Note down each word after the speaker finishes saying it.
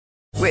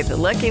With the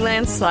Lucky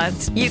Land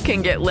Slots, you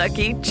can get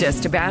lucky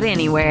just about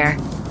anywhere.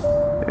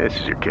 This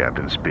is your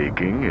captain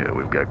speaking.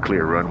 We've got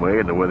clear runway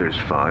and the weather's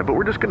fine, but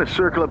we're just going to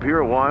circle up here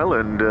a while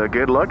and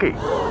get lucky.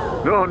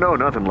 No,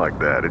 nothing like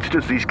that. It's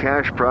just these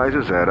cash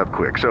prizes add up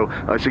quick. So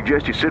I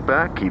suggest you sit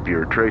back, keep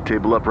your tray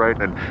table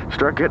upright, and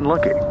start getting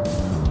lucky.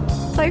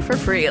 Play for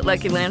free at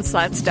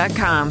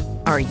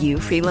LuckyLandSlots.com. Are you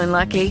feeling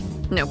lucky?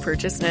 No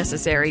purchase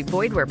necessary.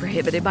 Void where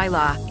prohibited by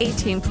law.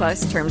 18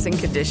 plus terms and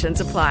conditions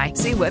apply.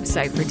 See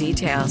website for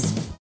details.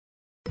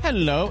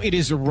 Hello, it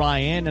is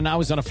Ryan, and I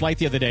was on a flight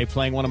the other day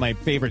playing one of my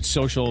favorite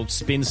social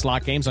spin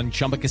slot games on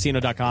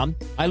ChumbaCasino.com.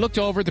 I looked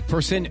over the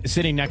person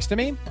sitting next to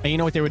me, and you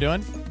know what they were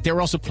doing? They were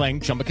also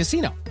playing Chumba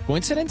Casino.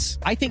 Coincidence?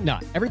 I think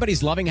not.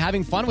 Everybody's loving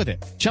having fun with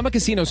it. Chumba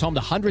Casino is home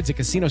to hundreds of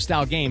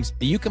casino-style games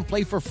that you can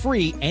play for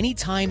free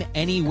anytime,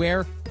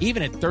 anywhere,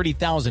 even at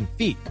 30,000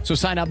 feet. So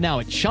sign up now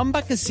at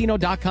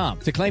ChumbaCasino.com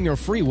to claim your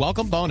free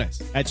welcome bonus.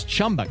 That's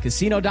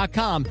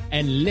ChumbaCasino.com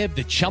and live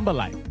the Chumba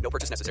life. No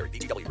purchase necessary.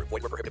 VGW. Void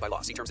where prohibited by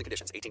law. See terms and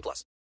conditions. 18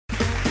 plus.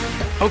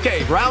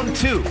 Okay, round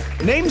two.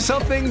 Name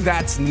something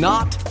that's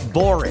not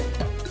boring.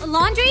 A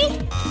laundry?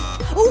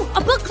 Ooh, a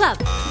book club.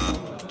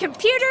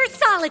 Computer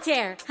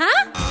solitaire,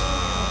 huh?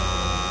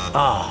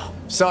 Ah,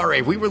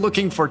 sorry. We were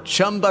looking for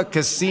Chumba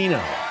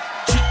Casino.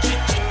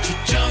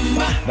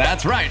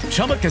 That's right.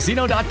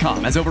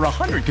 ChumbaCasino.com has over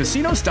 100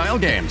 casino-style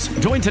games.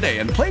 Join today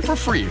and play for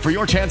free for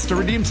your chance to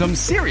redeem some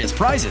serious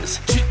prizes.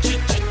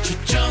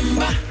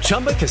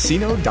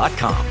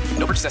 ChumbaCasino.com.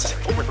 No purchase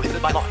necessary. Void where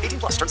prohibited by law. 18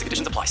 plus terms and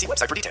conditions apply. See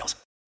website for details.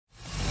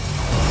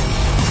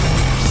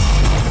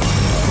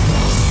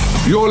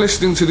 You're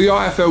listening to the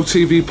IFL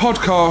TV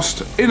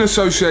podcast in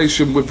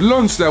association with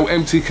Lonsdale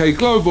MTK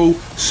Global,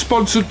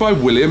 sponsored by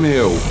William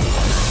Hill.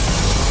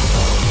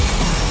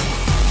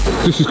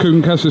 This is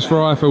Kugan Cassis for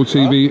IFL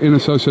TV in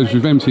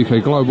association with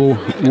MTK Global.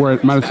 We're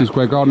at Madison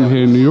Square Garden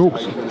here in New York.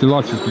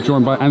 Delighted to be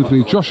joined by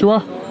Anthony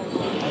Joshua.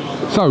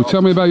 So,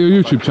 tell me about your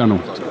YouTube channel.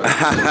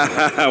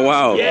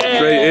 Wow,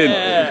 straight in.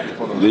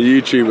 The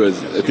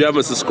YouTubers. If you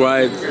haven't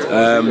subscribed,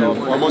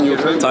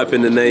 type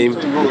in the name.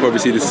 You'll probably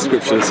see the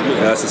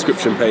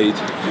subscription page.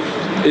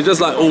 It's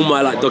just like all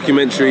my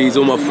documentaries,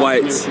 all my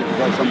fights.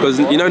 Because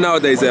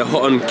nowadays they're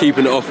hot on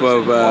keeping it off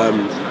of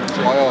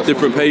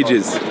different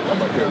pages.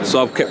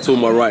 So I've kept all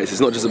my rights.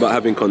 It's not just about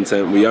having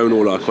content. We own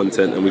all our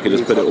content and we can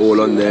just put it all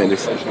on there. And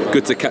it's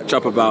good to catch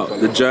up about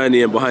the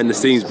journey and behind the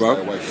scenes, bro.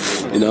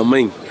 You know what I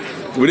mean?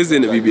 Will this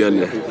interview be on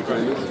there?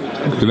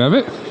 You can have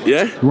it.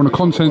 Yeah? You want a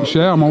content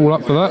share? I'm all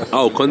up for that.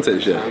 Oh,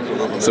 content share.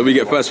 So we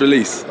get first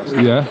release?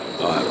 Yeah.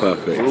 Alright,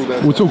 perfect.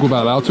 We'll talk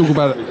about that. I'll talk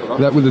about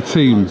that with the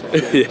team.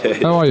 Yeah.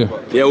 How are you?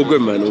 Yeah, all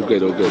good, man. All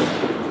good.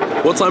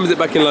 What time is it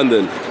back in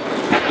London?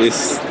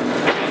 It's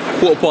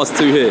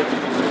 2:15 here.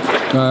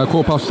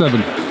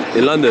 7:15.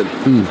 In London?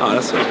 Oh,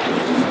 that's right.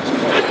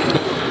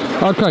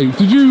 Okay,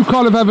 did you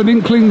kind of have an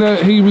inkling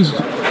that he was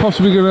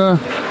possibly going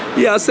to...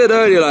 Yeah, I said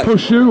earlier,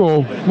 push you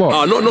or what?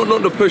 Oh,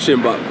 not the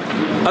pushing, but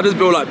I just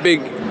feel like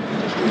Big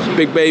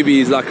Baby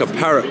is like a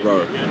parrot,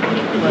 bro.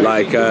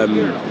 Like, as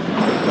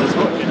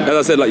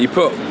I said, you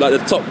put the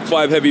top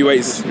 5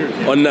 heavyweights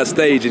on that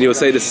stage and he'll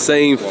say the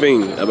same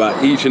thing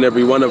about each and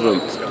every one of them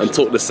and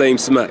talk the same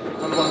smack.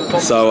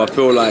 So I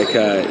feel like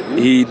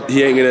he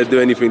ain't gonna do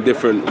anything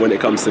different when it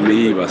comes to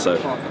me either. So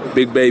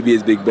Big Baby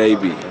is Big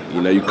Baby.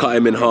 You cut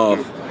him in half.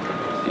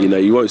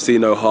 You won't see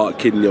no heart,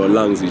 kidney or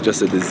lungs. He's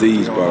just a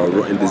disease, bro, a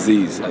rotten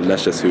disease. And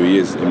that's just who he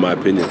is, in my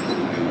opinion.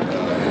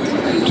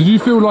 Did you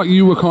feel like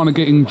you were kind of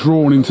getting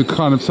drawn into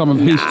kind of some of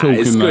his talking?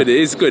 It's good,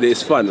 it's good,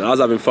 it's fun. I was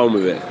having fun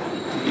with it.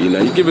 You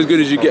give as good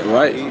as you get,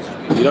 right?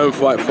 You don't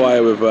fight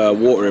fire with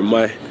water in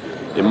my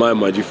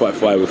mind, you fight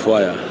fire with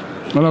fire.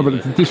 I know,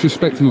 but the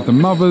disrespecting of the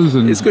mothers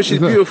and... It's because she's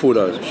beautiful,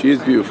 though. She is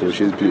beautiful.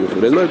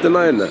 There's no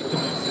denying that.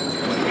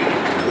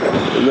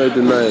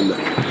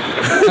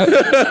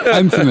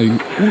 Anthony,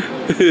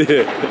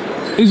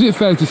 is it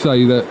fair to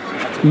say that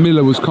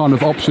Miller was kind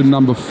of option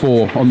number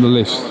 4 on the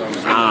list? You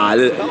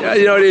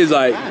know what it is,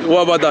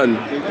 what have I done?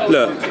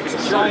 Look,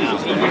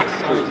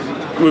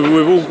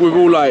 with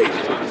all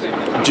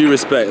due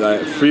respect,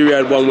 Fury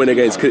had 1 win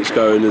against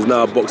Klitschko and is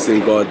now a boxing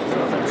god.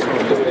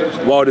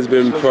 Wilder's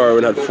been pro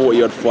and had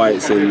 40 odd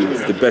fights and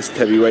is the best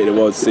heavyweight the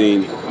world's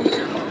seen.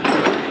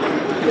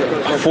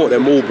 I fought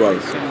them all, bro.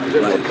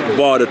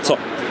 Bar the top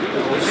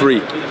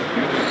 3.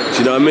 Do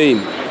you know what I mean?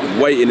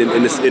 Waiting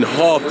in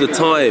half the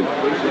time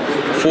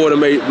for the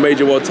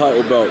major world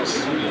title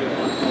belts.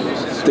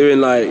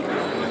 Doing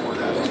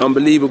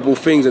unbelievable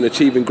things and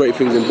achieving great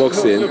things in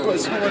boxing.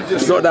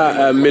 It's not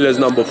that Miller's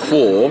number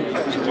 4.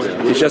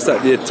 It's just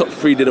that the top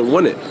 3 didn't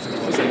want it.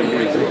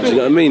 Do you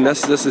know what I mean?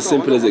 That's just as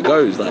simple as it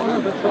goes.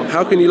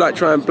 How can you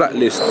try and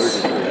blacklist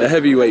a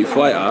heavyweight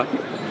fighter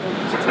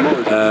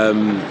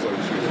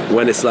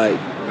when it's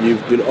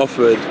you've been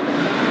offered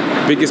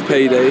biggest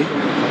payday,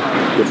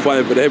 you're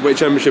fighting for the heavyweight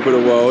championship of the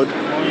world,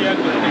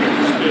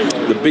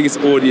 the biggest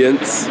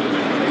audience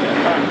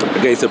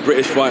against a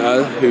British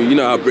fighter who, you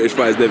know how British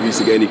fighters never used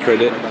to get any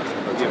credit.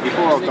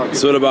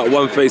 It's all about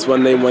one face,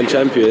 one name, one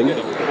champion.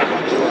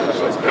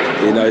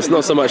 It's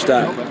not so much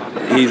that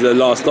he's a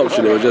last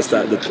option. It was just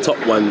that the top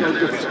one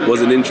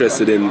wasn't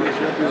interested in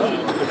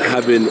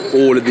having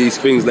all of these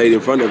things laid in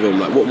front of him.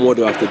 Like, what more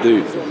do I have to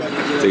do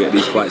to get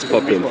these fights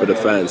popping for the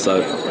fans?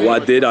 So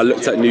what I did, I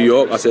looked at New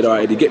York. I said, all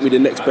right, Eddie, get me the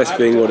next best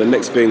thing or the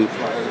next thing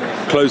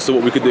close to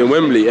what we could do in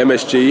Wembley.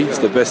 MSG, it's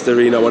the best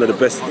arena, one of the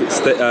best,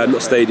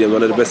 not stadium,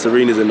 one of the best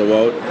arenas in the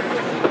world.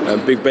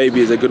 Big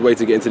Baby is a good way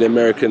to get into the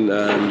American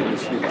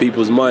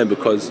people's mind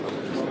because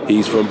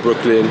he's from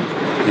Brooklyn,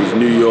 he's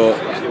New York,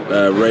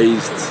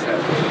 raised,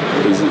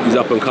 he's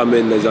up and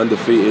coming, he's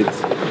undefeated.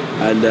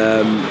 And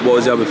what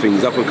was the other thing?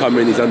 He's up and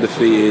coming, he's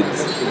undefeated.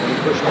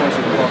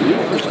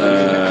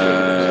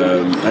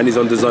 And he's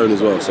on the zone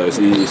as well, so it's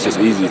just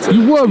easy to...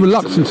 You were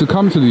reluctant to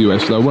come to the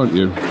US though, weren't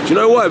you? Do you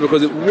know why?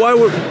 Because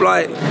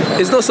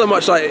it's not so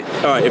much like,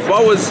 alright, if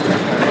I was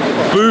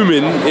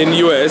booming in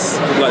US,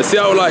 like see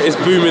how like it's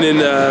booming in,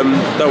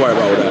 don't worry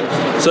about all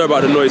that. Sorry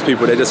about the noise,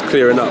 people, they're just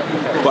clearing up.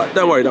 But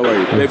don't worry.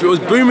 But if it was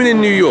booming in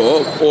New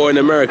York or in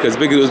America as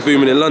big as it was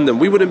booming in London,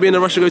 we wouldn't be in a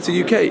rush to go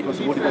to UK.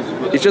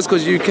 It's just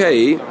because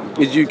UK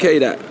is UK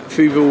that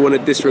people want to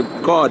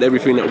disregard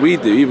everything that we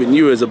do. Even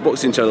you as a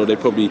boxing channel, they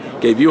probably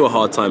gave you a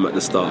hard time at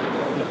the start.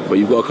 But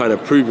you've got to kind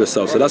of prove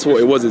yourself. So that's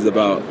what it was, is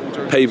about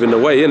paving the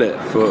way, innit,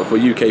 for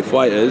UK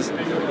fighters.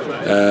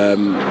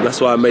 That's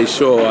why I made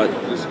sure I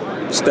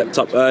stepped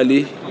up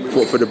early,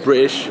 fought for the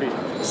British,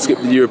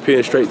 skipped the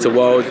European straight to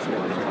world,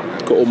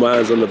 got all my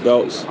hands on the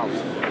belts,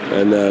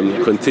 and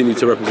continue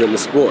to represent the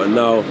sport. And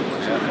now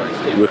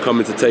we're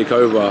coming to take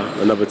over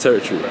another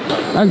territory.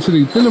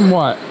 Anthony, Dylan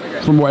Whyte,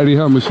 from what Eddie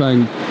Hearn was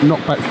saying,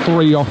 knocked back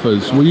 3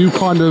 offers. Were you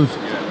kind of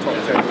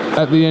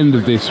at the end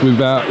of this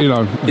without, you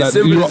know, that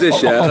you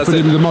offered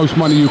him the most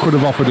money you could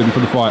have offered him for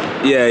the fight?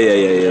 Yeah.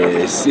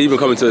 It's even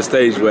coming to a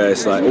stage where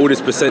it's like all this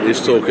percentage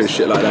talk and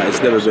shit like that,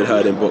 it's never been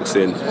heard in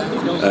boxing.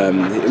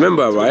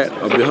 Remember, right,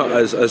 I'll be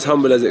as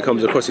humble as it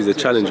comes across, he's a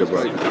challenger,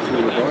 bro.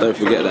 Don't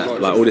forget that.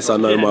 Like, all this I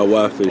know my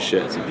worth and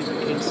shit.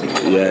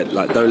 Yeah,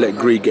 like, don't let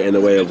greed get in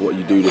the way of what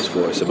you do this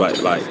for. It's about,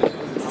 like,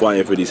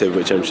 fighting for these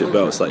heavyweight championship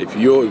belts. Like, if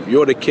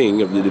you're the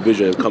king of the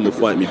division, come and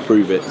fight me,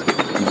 prove it.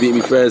 You beat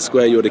me fair and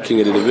square, you're the king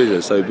of the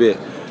division, so be it.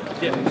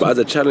 But as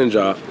a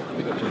challenger,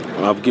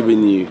 I've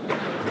given you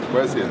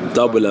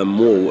double and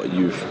more what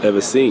you've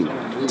ever seen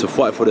to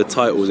fight for the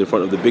titles in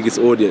front of the biggest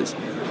audience.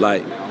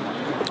 Like,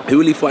 who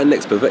will he fight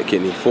next?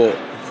 Povetkin.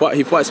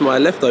 He fights my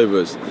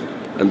leftovers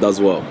and does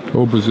well.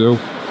 Or Brazil,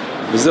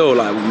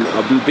 like,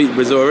 I've beat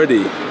Brazil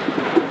already.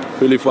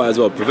 Who will he fight as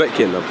well?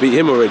 Povetkin. I've beat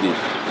him already.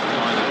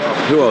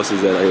 Who else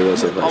is there that he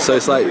wants to fight? So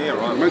it's like,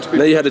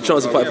 now you had a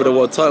chance to fight for the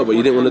world title, but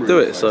you didn't want to do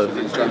it. So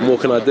what more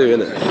can I do,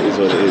 innit? It is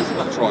what it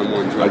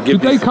is.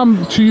 Did they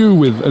come to you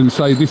with and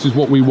say, this is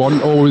what we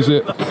want, or is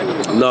it...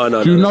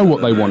 No. Do you know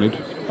what they wanted?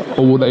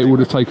 Or what it would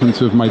have taken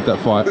to have made that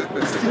fight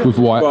with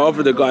Whyte? Well, I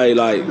offered the guy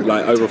like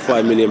over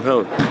 £5 million.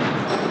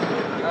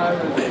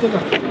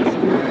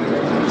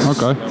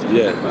 Okay.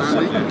 Yeah.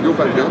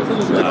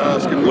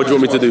 What do you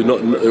want me to do?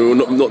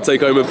 Not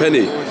take home a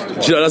penny?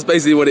 Do you know, that's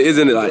basically what it is,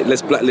 isn't it? Like,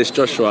 let's blacklist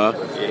Joshua.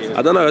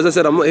 I don't know. As I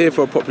said, I'm not here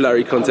for a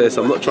popularity contest.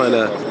 I'm not trying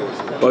to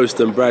boast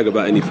and brag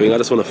about anything. I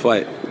just want to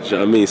fight. Do you know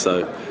what I mean?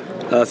 So,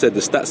 as I said, the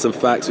stats and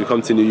facts. We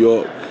come to New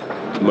York,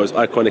 the most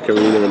iconic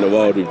arena in the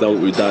world. We've done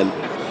what we've done.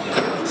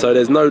 So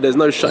there's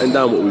no shutting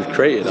down what we've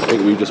created. I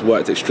think we've just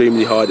worked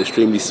extremely hard,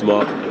 extremely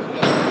smart.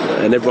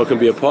 And everyone can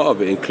be a part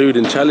of it,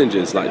 including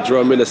challenges. Like,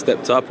 Jerome Miller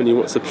stepped up and he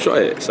wants to shot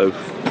it, so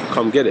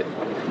come get it.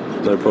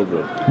 No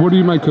problem. What do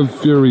you make of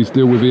Fury's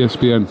deal with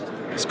ESPN?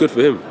 It's good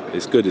for him.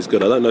 It's good. I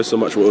don't know so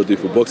much what it'll do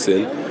for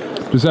boxing.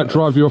 Does that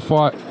drive your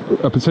fight,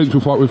 a potential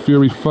fight with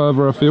Fury,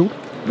 further afield?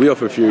 We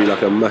offer Fury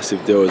like a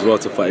massive deal as well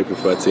to fight April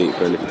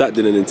 13th, and if that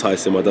didn't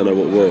entice him, I don't know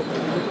what will.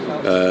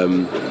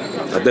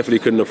 I definitely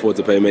couldn't afford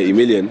to pay him 80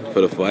 million for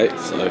the fight,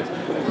 so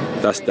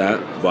that's that.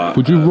 But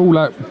would you rule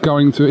out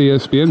going to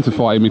ESPN to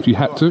fight him if you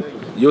had to?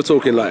 You're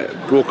talking like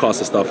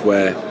broadcaster stuff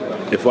where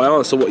if I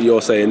answer what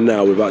you're saying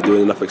now without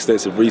doing enough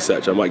extensive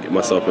research, I might get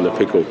myself in a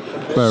pickle.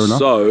 Fair enough.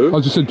 So I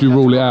just said, do you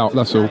rule it out?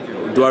 That's all.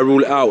 Do I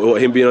rule it out, or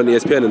him being on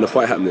ESPN and the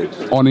fight happening?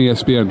 On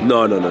ESPN?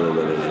 No.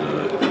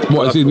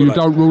 What, as in you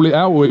don't rule it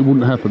out, or it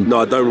wouldn't happen?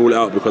 No, I don't rule it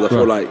out because I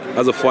feel like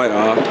as a fighter,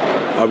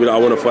 I'll be like, I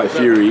want to fight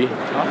Fury.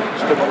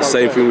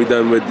 Same thing we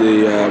done with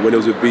the when it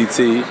was with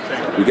BT.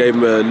 We gave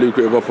him a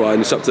lucrative offer,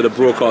 and it's up to the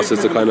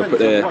broadcasters to kind of put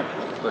their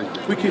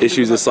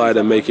issues aside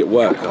and make it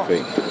work, I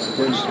think.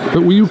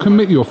 But will you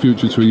commit your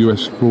future to a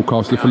US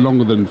broadcaster for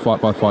longer than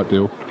fight-by-fight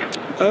deal?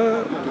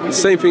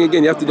 Same thing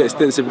again, you have to do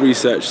extensive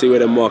research, see where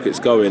the market's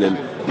going and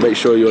make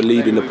sure you're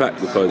leading the pack,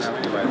 because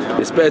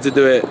it's better to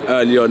do it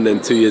early on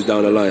than 2 years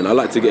down the line. I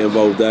like to get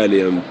involved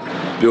early and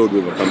build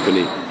with a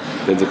company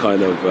than to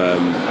kind of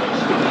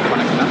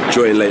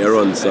join later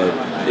on. So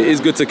it is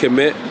good to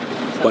commit,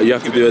 but you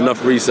have to do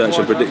enough research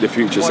and predict the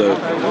future, so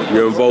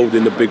you're involved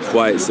in the big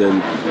fights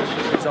and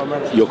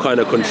you're kind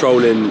of I'm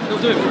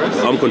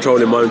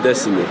controlling my own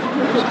destiny.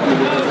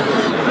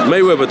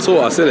 Mayweather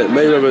taught us, innit?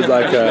 Mayweather's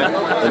like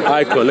an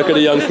icon. Look at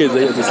the young kids,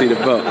 they get to see the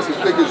belt.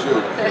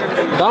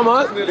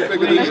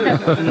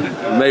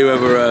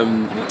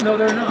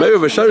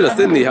 Mayweather showed us,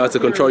 didn't he, how to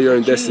control your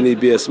own destiny,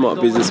 be a smart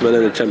businessman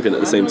and a champion at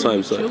the same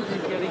time. So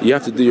you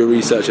have to do your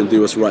research and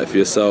do what's right for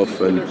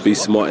yourself and be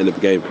smart in the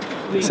game.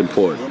 It's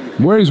important.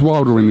 Where is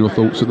Wilder in your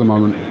thoughts at the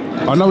moment?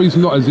 I know he's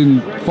not, as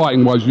in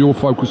fighting-wise, you're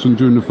focused on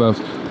June the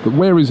 1st, but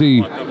where is he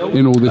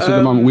in all this at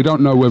the moment? We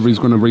don't know whether he's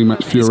going to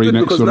rematch Fury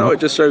next because or now not. It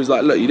just shows,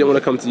 like, look, you didn't want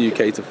to come to the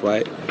UK to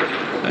fight.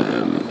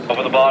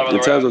 In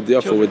terms of the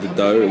offer with the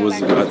dough,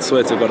 I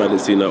swear to God I didn't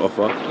see no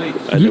offer.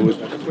 And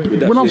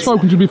when I've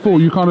spoken to you before,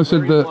 you kind of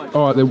said that,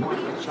 all right,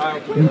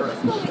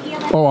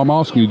 I'm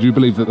asking you, do you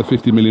believe that the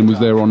 50 million was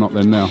there or not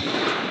then now?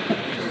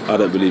 I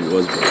don't believe it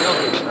was, bro.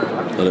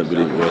 I don't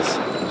believe it was.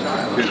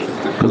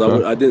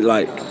 Because I didn't,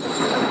 like,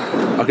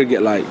 I could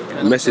get, like,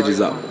 messages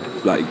up.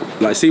 Like,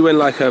 see when,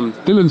 like...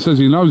 Dylan says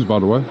he knows, by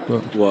the way.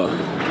 But what?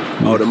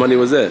 Oh, the money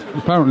was there?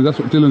 Apparently, that's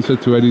what Dylan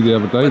said to Eddie the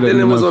other day. But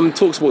Dylan was on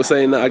TalkSport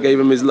saying that I gave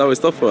him his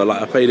lowest offer.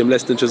 Like, I paid him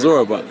less than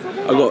Chisora, but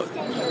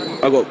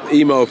I got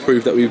email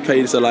proof that we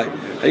paid. So, like,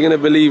 are you going to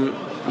believe...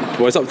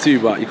 Well, it's up to you,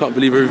 but you can't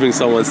believe everything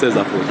someone says,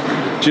 I think.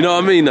 Do you know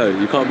what I mean, though?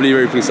 You can't believe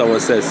everything someone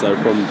says. So,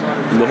 from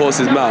the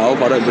horse's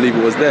mouth, I don't believe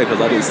it was there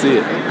because I didn't see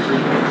it.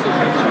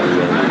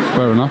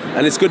 Fair enough.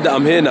 And it's good that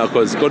I'm here now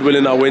because, God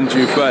willing, I'll win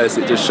June 1st.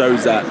 It just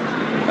shows that...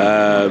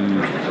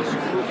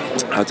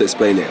 how to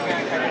explain it?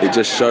 It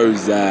just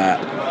shows that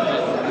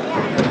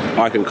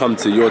I can come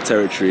to your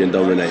territory and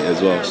dominate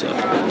as well. So,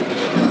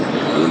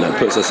 it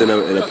puts us in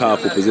a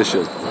powerful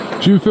position.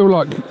 Do you feel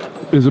like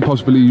there's a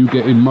possibility you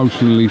get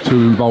emotionally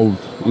too involved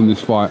in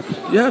this fight?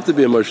 You have to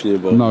be emotionally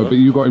involved. No, but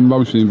you got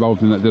emotionally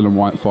involved in that Dylan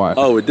Whyte fight.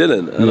 Oh, with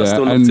Dylan? And I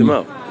still knocked him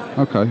out.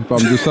 Okay,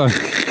 but I'm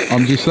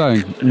just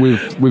saying,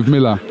 with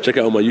Miller. Check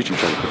out on my YouTube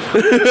channel.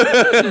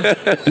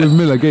 With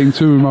Miller getting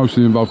too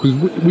emotionally involved,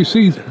 because we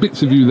see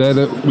bits of you there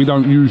that we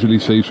don't usually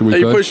see, shall we say?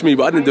 You pushed me,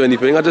 but I didn't do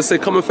anything. I just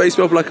said, come and face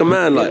me off like a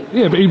man. Like.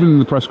 Yeah, but even in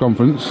the press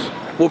conference.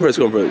 What press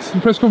conference? The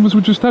press conference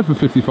we just had for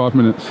 55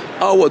 minutes.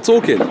 Oh, what,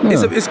 talking?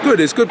 Yeah. It's good.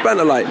 It's good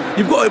banter. Like,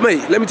 you've got to,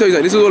 mate, let me tell you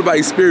something. This is all about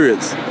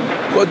experience.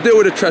 You've got to deal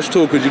with the trash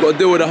talkers. You've got to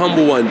deal with the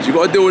humble ones. You've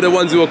got to deal with the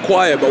ones who are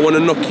quiet but want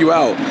to knock you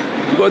out.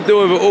 You've got to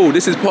deal with it all.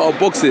 This is part of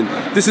boxing.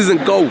 This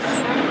isn't golf.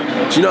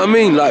 Do you know what I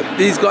mean? Like,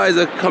 these guys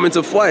are coming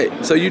to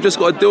fight. So you just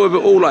got to deal with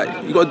it all.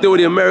 Like, you got to deal with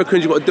the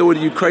Americans. You got to deal with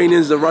the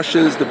Ukrainians, the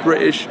Russians, the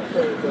British,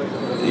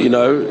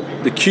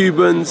 the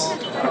Cubans.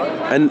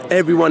 And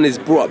everyone is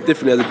brought up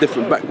differently, has a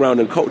different background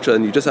and culture,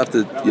 and you just have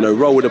to,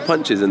 roll with the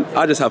punches. And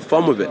I just have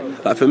fun with it.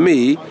 Like, for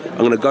me, I'm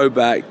going to go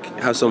back,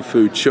 have some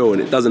food, chill,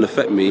 and it doesn't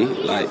affect me.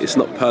 Like, it's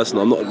not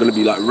personal. I'm not going to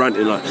be, like,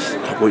 ranting, like,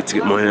 I can't wait to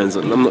get my hands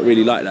on. I'm not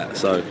really like that.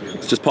 So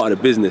it's just part of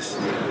the business.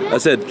 I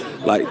said,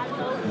 like,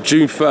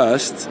 June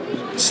 1st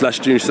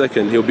 / June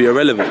 2nd, he'll be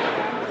irrelevant.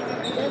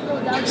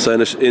 So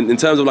in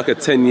terms of, like, a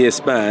 10-year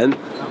span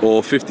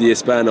or 50-year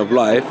span of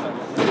life,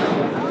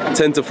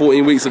 10 to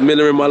 14 weeks of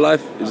Miller in my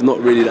life is not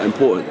really that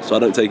important, so I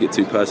don't take it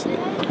too personally.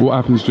 What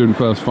happens June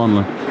 1st,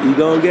 finally? You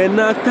gonna get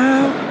knocked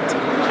out.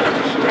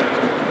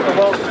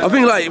 I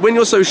think, like, when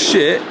you're so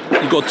shit,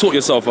 you gotta talk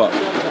yourself up.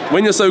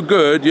 When you're so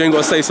good, you ain't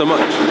gotta say so much.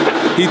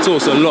 He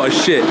talks a lot of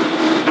shit.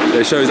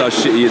 It shows how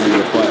shit he is in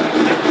the fight.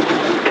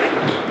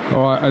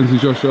 All right, Anthony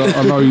Joshua,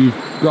 I know you've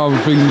got other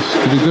things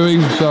to be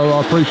doing, so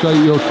I appreciate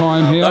your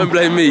time here. Don't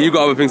blame me, you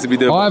got other things to be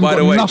doing. By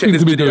the way, check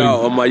this video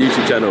out on my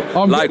YouTube channel.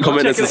 Like,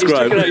 comment and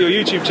subscribe. Check out your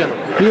YouTube channel.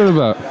 Hear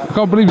about? I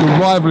can't believe you're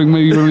rivaling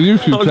me on a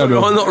YouTube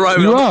channel. I'm not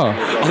rivaling. You are.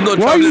 I'm not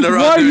travelling around.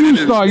 Why are you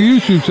starting a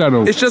YouTube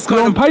channel? It's just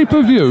you're on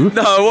pay-per-view.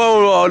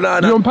 No.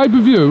 You're on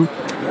pay-per-view,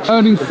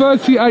 earning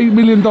 $38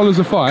 million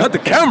a fight. Cut the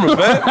camera,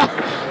 man.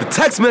 The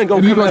tax man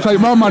gonna You've got to take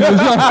my money as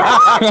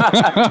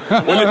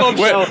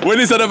well. when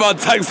he said about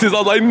taxes, I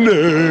was like, no.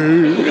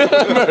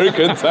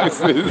 American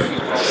taxes.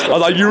 I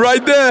was like, you're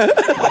right there.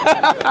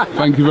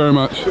 Thank you very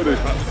much.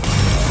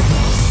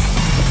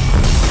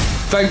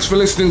 Thanks for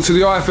listening to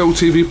the IFL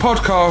TV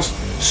podcast,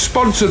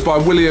 sponsored by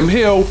William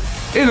Hill,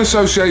 in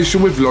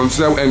association with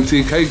Lonsdale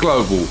MTK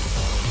Global.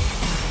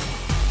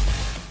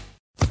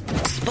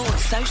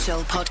 Sports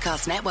Social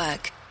Podcast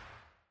Network.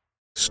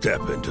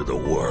 Step into the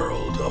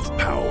world of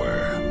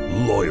power,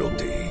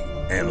 loyalty,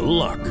 and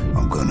luck.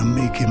 I'm gonna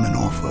make him an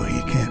offer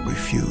he can't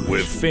refuse.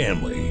 With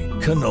family,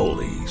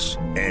 cannolis,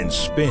 and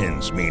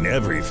spins mean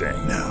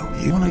everything. Now,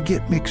 you wanna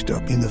get mixed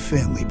up in the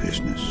family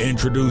business.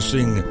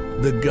 Introducing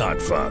The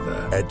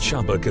Godfather at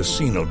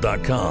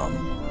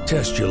ChumbaCasino.com.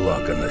 Test your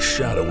luck in the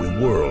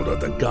shadowy world of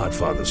The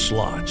Godfather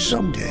slot.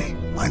 Someday,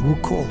 I will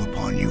call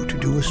upon you to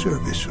do a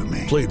service for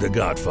me. Play The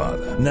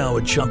Godfather, now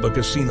at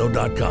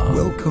ChumbaCasino.com.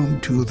 Welcome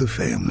to the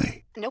family.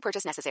 No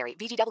purchase necessary.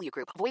 VGW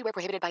Group. Void where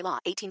prohibited by law.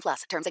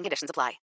 18+. Terms and conditions apply.